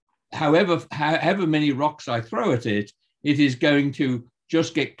takes however many rocks I throw at it, it is going to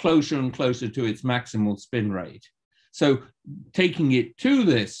just get closer and closer to its maximal spin rate. So taking it to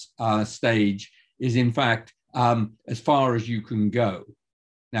this stage is in fact as far as you can go.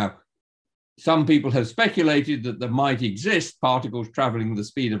 Now, some people have speculated that there might exist particles traveling the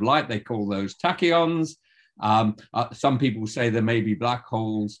speed of light. They call those tachyons. Some people say there may be black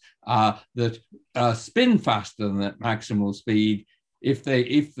holes that spin faster than that maximal speed. If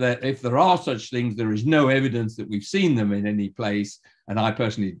there are such things, there is no evidence that we've seen them in any place, and I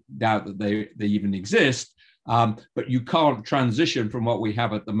personally doubt that they even exist, but you can't transition from what we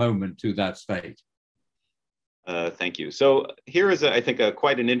have at the moment to that state. Thank you. So here is, I think,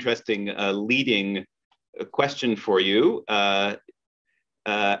 quite an interesting leading question for you. How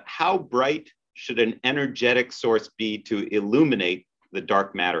bright should an energetic source be to illuminate the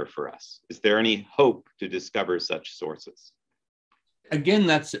dark matter for us? Is there any hope to discover such sources? Again,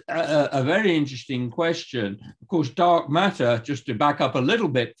 that's a very interesting question. Of course, dark matter, just to back up a little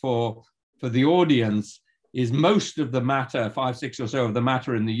bit for the audience, is most of the matter, 5/6 or so of the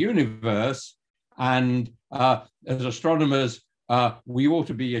matter in the universe. And as astronomers, we ought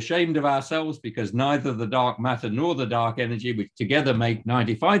to be ashamed of ourselves because neither the dark matter nor the dark energy, which together make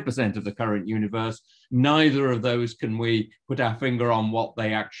 95% of the current universe, neither of those can we put our finger on what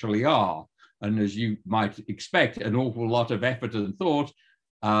they actually are. And as you might expect, an awful lot of effort and thought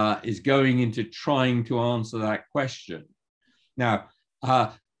is going into trying to answer that question. Now,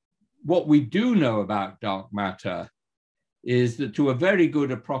 what we do know about dark matter is that to a very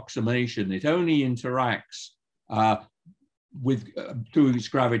good approximation, it only interacts through its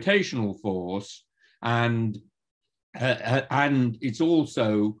gravitational force, and it's also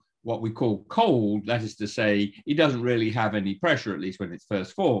what we call cold. That is to say, it doesn't really have any pressure, at least when it's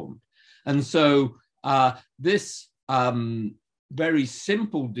first formed. And so this very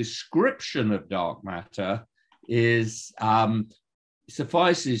simple description of dark matter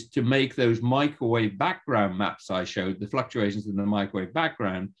suffices to make those microwave background maps I showed, the fluctuations in the microwave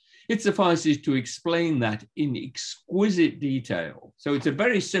background. It suffices to explain that in exquisite detail. So it's a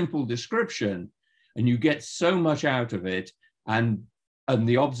very simple description, and you get so much out of it, and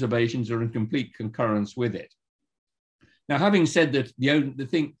the observations are in complete concurrence with it. Now, having said that, the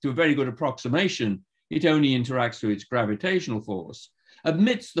thing, to a very good approximation, it only interacts through its gravitational force,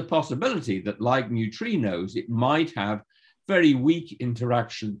 admits the possibility that, like neutrinos, it might have very weak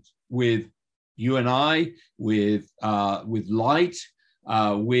interactions with you and I, with light,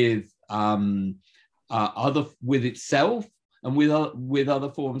 with itself, and with other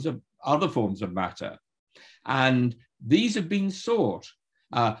forms of matter. And these have been sought.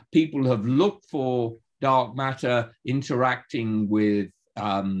 People have looked for dark matter interacting with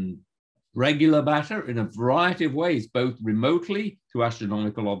regular matter in a variety of ways, both remotely through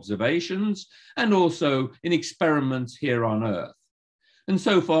astronomical observations and also in experiments here on Earth. And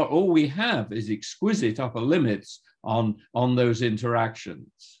so far, all we have is exquisite upper limits on those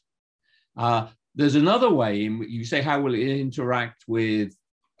interactions. There's another way in which you say, how will it interact with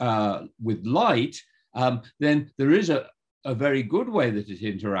light? Then there is a very good way that it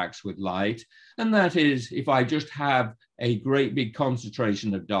interacts with light, and that is if I just have a great big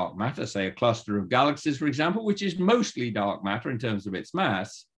concentration of dark matter, say a cluster of galaxies, for example, which is mostly dark matter in terms of its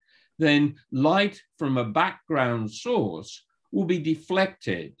mass, then light from a background source will be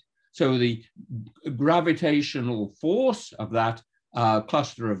deflected. So the gravitational force of that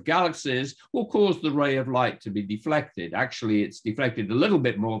cluster of galaxies will cause the ray of light to be deflected. Actually, it's deflected a little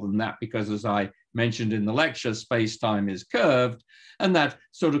bit more than that because, as I mentioned in the lecture, space-time is curved, and that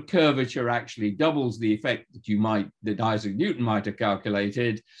sort of curvature actually doubles the effect that Isaac Newton might have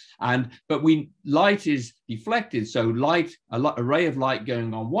calculated. But light is deflected, so a ray of light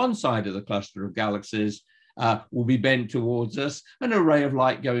going on one side of the cluster of galaxies will be bent towards us, and a ray of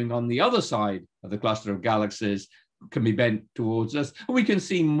light going on the other side of the cluster of galaxies can be bent towards us, and we can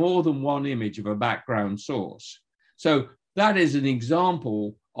see more than one image of a background source. So that is an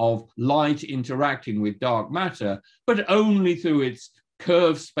example of light interacting with dark matter, but only through its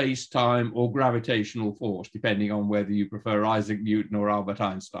curved space-time or gravitational force, depending on whether you prefer Isaac Newton or Albert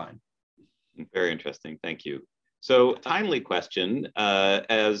Einstein. Very interesting, thank you. So, timely question.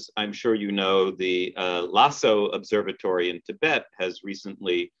 As I'm sure you know, the Lhasa Observatory in Tibet has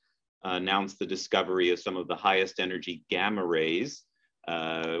recently announced the discovery of some of the highest energy gamma rays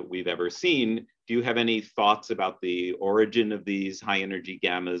we've ever seen. Do you have any thoughts about the origin of these high energy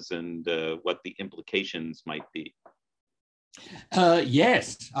gammas and what the implications might be?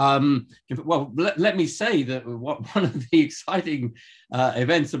 Yes. Well, let me say that one of the exciting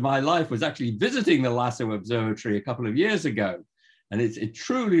events of my life was actually visiting the Lhasa Observatory a couple of years ago. And it's a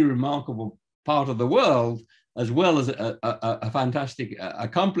truly remarkable part of the world, as well as a fantastic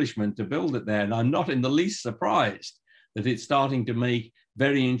accomplishment to build it there. And I'm not in the least surprised that it's starting to make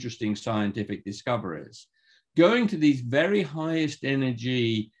very interesting scientific discoveries. Going to these very highest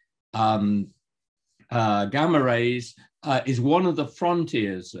energy gamma rays is one of the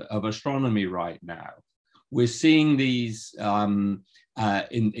frontiers of astronomy right now. We're seeing these in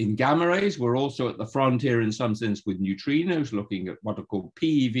gamma rays. We're also at the frontier in some sense with neutrinos, looking at what are called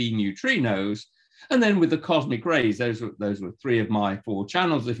PeV neutrinos. And then with the cosmic rays, those were three of my four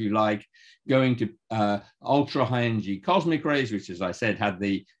channels, if you like, going to ultra high energy cosmic rays, which, as I said, had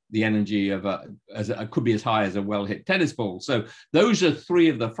the energy of could be as high as a well-hit tennis ball. So those are three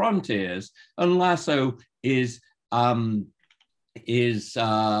of the frontiers, and LASSO is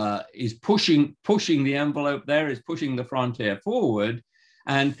pushing the envelope there, is pushing the frontier forward.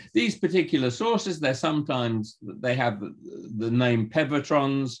 And these particular sources, they have the name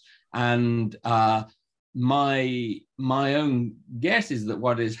pevotrons, and my own guess is that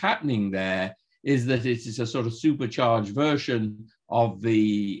what is happening there is that it is a sort of supercharged version of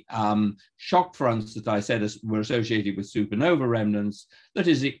the shock fronts that I said were associated with supernova remnants, that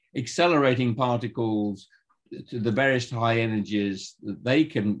is accelerating particles to the various high energies that they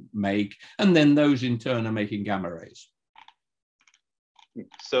can make, and then those in turn are making gamma rays.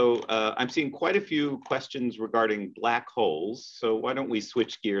 So I'm seeing quite a few questions regarding black holes. So why don't we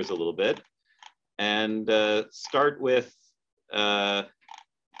switch gears a little bit and start with the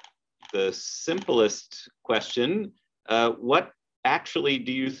simplest question. What actually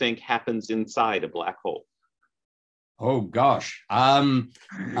do you think happens inside a black hole? Oh gosh.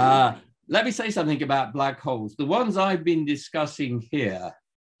 Let me say something about black holes. The ones I've been discussing here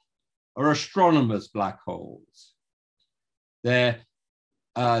are astronomers' black holes. Their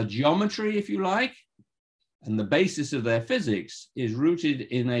geometry, if you like, and the basis of their physics is rooted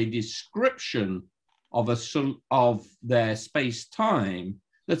in a description of their space-time,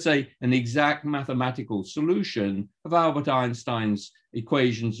 let's say an exact mathematical solution of Albert Einstein's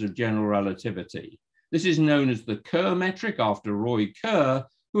equations of general relativity. This is known as the Kerr metric, after Roy Kerr,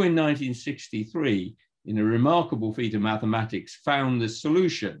 who in 1963, in a remarkable feat of mathematics, found this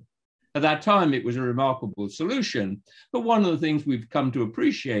solution. At that time, it was a remarkable solution, but one of the things we've come to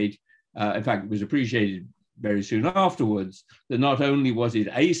appreciate, in fact, it was appreciated very soon afterwards, that not only was it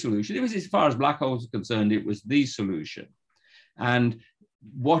a solution, it was, as far as black holes are concerned, it was the solution. And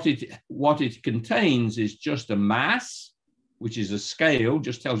what it contains is just a mass, which is a scale,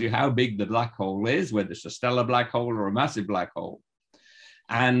 just tells you how big the black hole is, whether it's a stellar black hole or a massive black hole.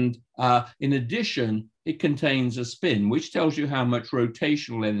 And in addition, it contains a spin, which tells you how much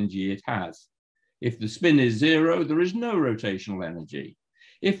rotational energy it has. If the spin is zero, there is no rotational energy.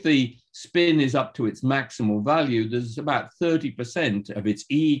 If the spin is up to its maximal value, there's about 30% of its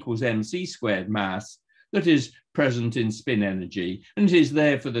E equals mc squared mass that is present in spin energy, and it is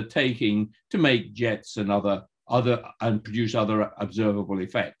there for the taking to make jets and and produce other observable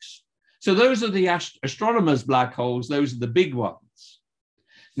effects. So those are the astronomers' black holes. Those are the big ones.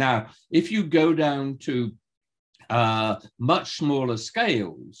 Now, if you go down to much smaller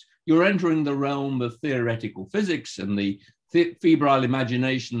scales, you're entering the realm of theoretical physics, and the febrile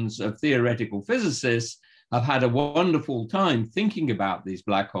imaginations of theoretical physicists have had a wonderful time thinking about these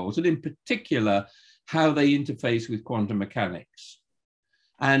black holes, and in particular, how they interface with quantum mechanics.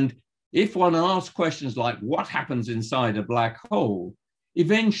 And if one asks questions like what happens inside a black hole,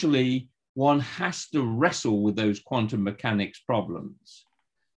 eventually one has to wrestle with those quantum mechanics problems.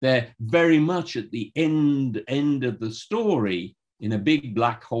 They're very much at the end of the story in a big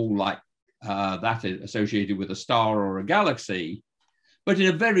black hole like that is associated with a star or a galaxy, but in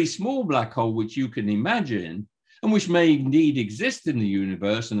a very small black hole, which you can imagine, and which may indeed exist in the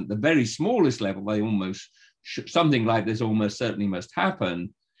universe, and at the very smallest level, something like this almost certainly must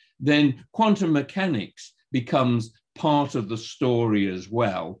happen, then quantum mechanics becomes part of the story as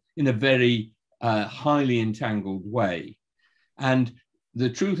well in a very highly entangled way. And the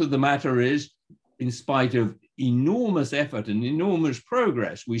truth of the matter is, in spite of enormous effort and enormous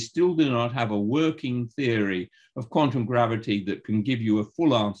progress, we still do not have a working theory of quantum gravity that can give you a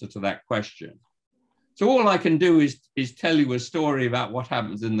full answer to that question. So all I can do is tell you a story about what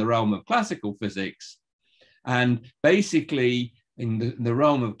happens in the realm of classical physics. And basically, in the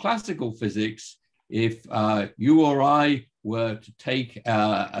realm of classical physics, if you or I were to take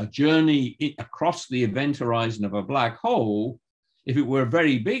a journey across the event horizon of a black hole, if it were a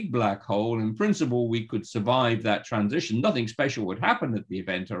very big black hole, in principle, we could survive that transition. Nothing special would happen at the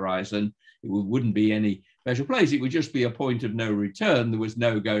event horizon. It wouldn't be any special place. It would just be a point of no return. There was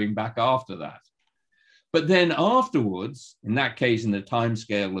no going back after that. But then afterwards, in that case, in a time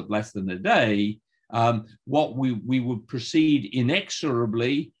scale of less than a day, what we would proceed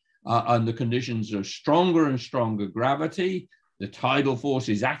inexorably under conditions of stronger and stronger gravity. The tidal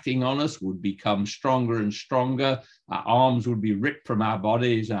forces acting on us would become stronger and stronger. Our arms would be ripped from our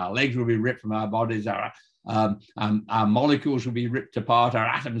bodies, our legs would be ripped from our bodies, our molecules will be ripped apart, our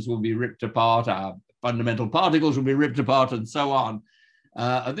atoms will be ripped apart, our fundamental particles will be ripped apart, and so on.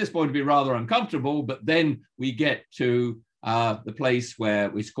 At this point, it'd be rather uncomfortable, but then we get to the place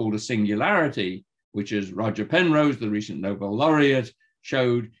where it's called a singularity. which, as Roger Penrose, the recent Nobel laureate,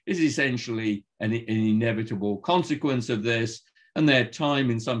 showed, is essentially an inevitable consequence of this. And their time,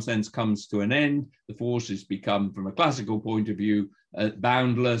 in some sense, comes to an end. The forces become, from a classical point of view,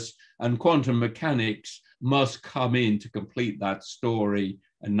 boundless, and quantum mechanics must come in to complete that story.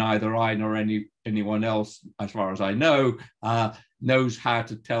 And neither I nor anyone else, as far as I know, knows how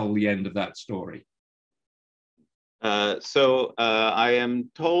to tell the end of that story. I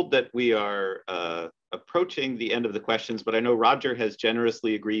am told that we are approaching the end of the questions, but I know Roger has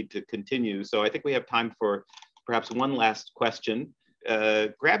generously agreed to continue. So I think we have time for perhaps one last question.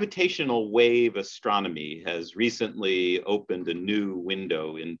 Gravitational wave astronomy has recently opened a new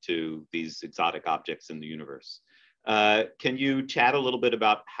window into these exotic objects in the universe. Can you chat a little bit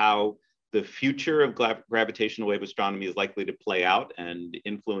about how the future of gravitational wave astronomy is likely to play out and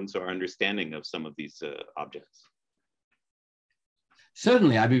influence our understanding of some of these objects?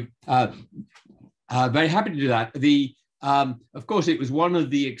 Certainly, I'd be very happy to do that. Of course, it was one of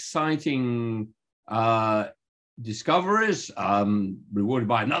the exciting discoveries, rewarded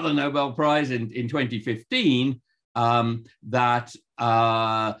by another Nobel Prize in 2015, that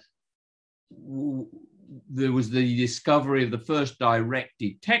there was the discovery of the first direct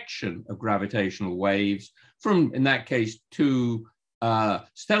detection of gravitational waves from, in that case, two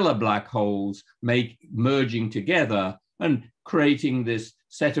stellar black holes merging together and creating this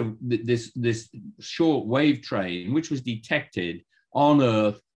set of this short wave train, which was detected on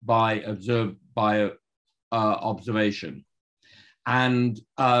Earth by observation. And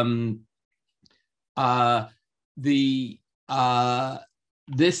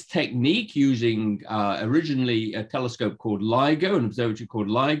this technique, using originally a telescope called LIGO, an observatory called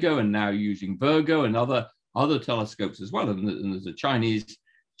LIGO, and now using Virgo and other telescopes as well, and there's a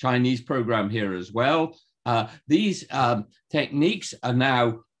Chinese program here as well. These techniques are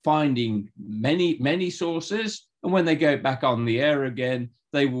now finding many sources, and when they go back on the air again,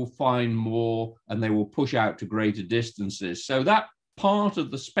 they will find more and they will push out to greater distances. So that part of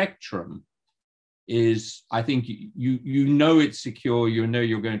the spectrum is, I think, you know it's secure, you know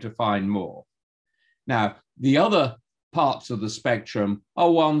you're going to find more. Now, the other parts of the spectrum are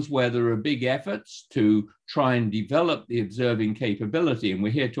ones where there are big efforts to try and develop the observing capability. And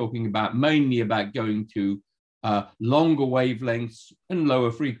we're here talking mainly about going to longer wavelengths and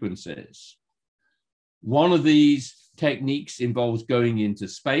lower frequencies. One of these techniques involves going into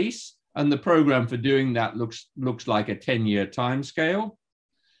space, and the program for doing that looks like a 10-year timescale.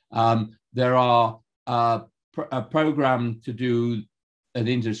 There are a program to do an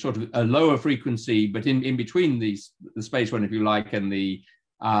into sort of a lower frequency, but in between the space one, if you like, and the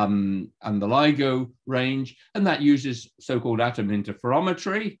LIGO range, and that uses so-called atom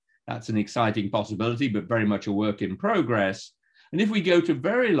interferometry. That's an exciting possibility, but very much a work in progress. And if we go to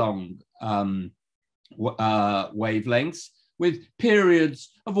very long wavelengths with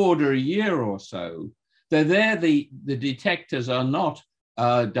periods of order a year or so, the detectors are not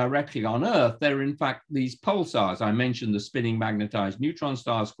directly on Earth. They're in fact these pulsars. I mentioned the spinning magnetized neutron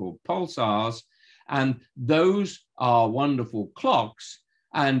stars called pulsars, and those are wonderful clocks.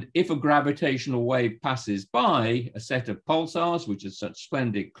 And if a gravitational wave passes by a set of pulsars, which are such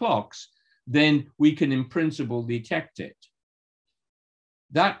splendid clocks, then we can in principle detect it.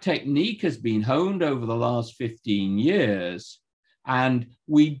 That technique has been honed over the last 15 years, and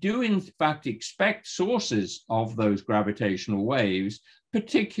we do in fact expect sources of those gravitational waves,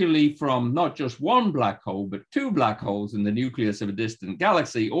 particularly from not just one black hole, but two black holes in the nucleus of a distant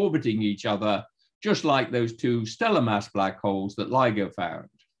galaxy orbiting each other, just like those two stellar mass black holes that LIGO found.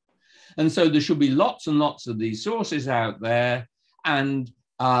 And so there should be lots and lots of these sources out there, and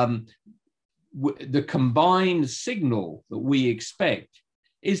the combined signal that we expect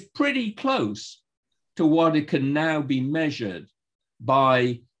is pretty close to what it can now be measured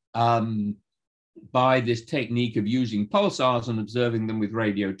by this technique of using pulsars and observing them with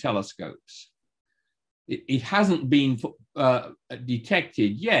radio telescopes. It hasn't been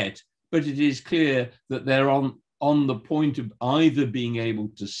detected yet, but it is clear that they're on the point of either being able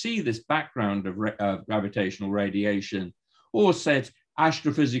to see this background of gravitational radiation or set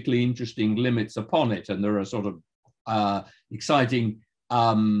astrophysically interesting limits upon it. And there are sort of exciting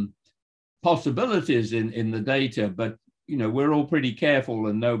possibilities in the data, but we're all pretty careful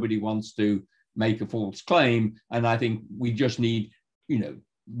and nobody wants to make a false claim. And I think we just need, a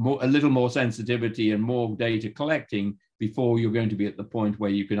little more sensitivity and more data collecting before you're going to be at the point where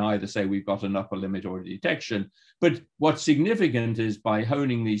you can either say we've got an upper limit or a detection. But what's significant is by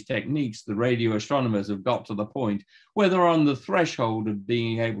honing these techniques, the radio astronomers have got to the point where they're on the threshold of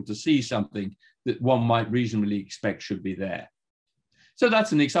being able to see something that one might reasonably expect should be there. So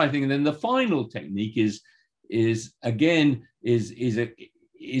that's an exciting thing. And then the final technique is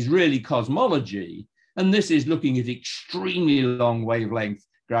really cosmology. And this is looking at extremely long wavelength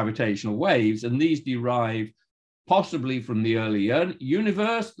gravitational waves. And these derive possibly from the early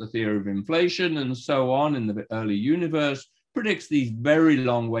universe, the theory of inflation and so on in the early universe predicts these very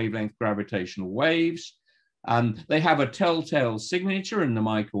long wavelength gravitational waves. And they have a telltale signature in the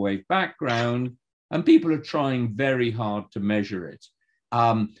microwave background, and people are trying very hard to measure it.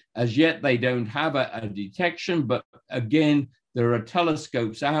 As yet, they don't have a detection, but again, there are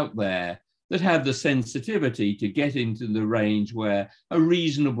telescopes out there that have the sensitivity to get into the range where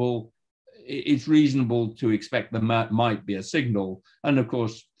it's reasonable to expect there might be a signal. And of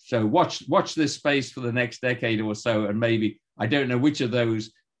course, so watch this space for the next decade or so, and maybe, I don't know which of those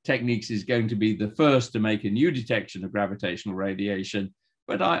techniques is going to be the first to make a new detection of gravitational radiation,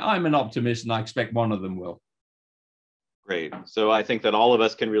 but I'm an optimist and I expect one of them will. Great. So I think that all of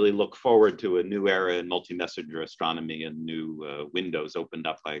us can really look forward to a new era in multi-messenger astronomy and new windows opened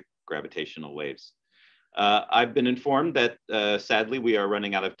up by gravitational waves. I've been informed that sadly we are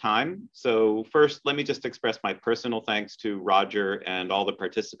running out of time. So first, let me just express my personal thanks to Roger and all the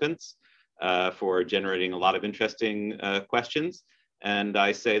participants for generating a lot of interesting questions. And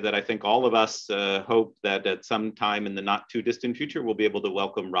I say that I think all of us hope that at some time in the not too distant future, we'll be able to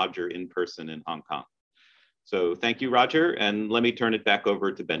welcome Roger in person in Hong Kong. So thank you, Roger, and let me turn it back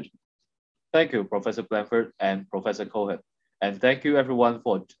over to Benjamin. Thank you, Professor Blandford and Professor Cohen. And thank you everyone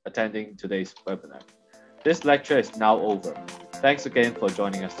for attending today's webinar. This lecture is now over. Thanks again for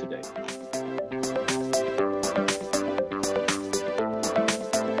joining us today.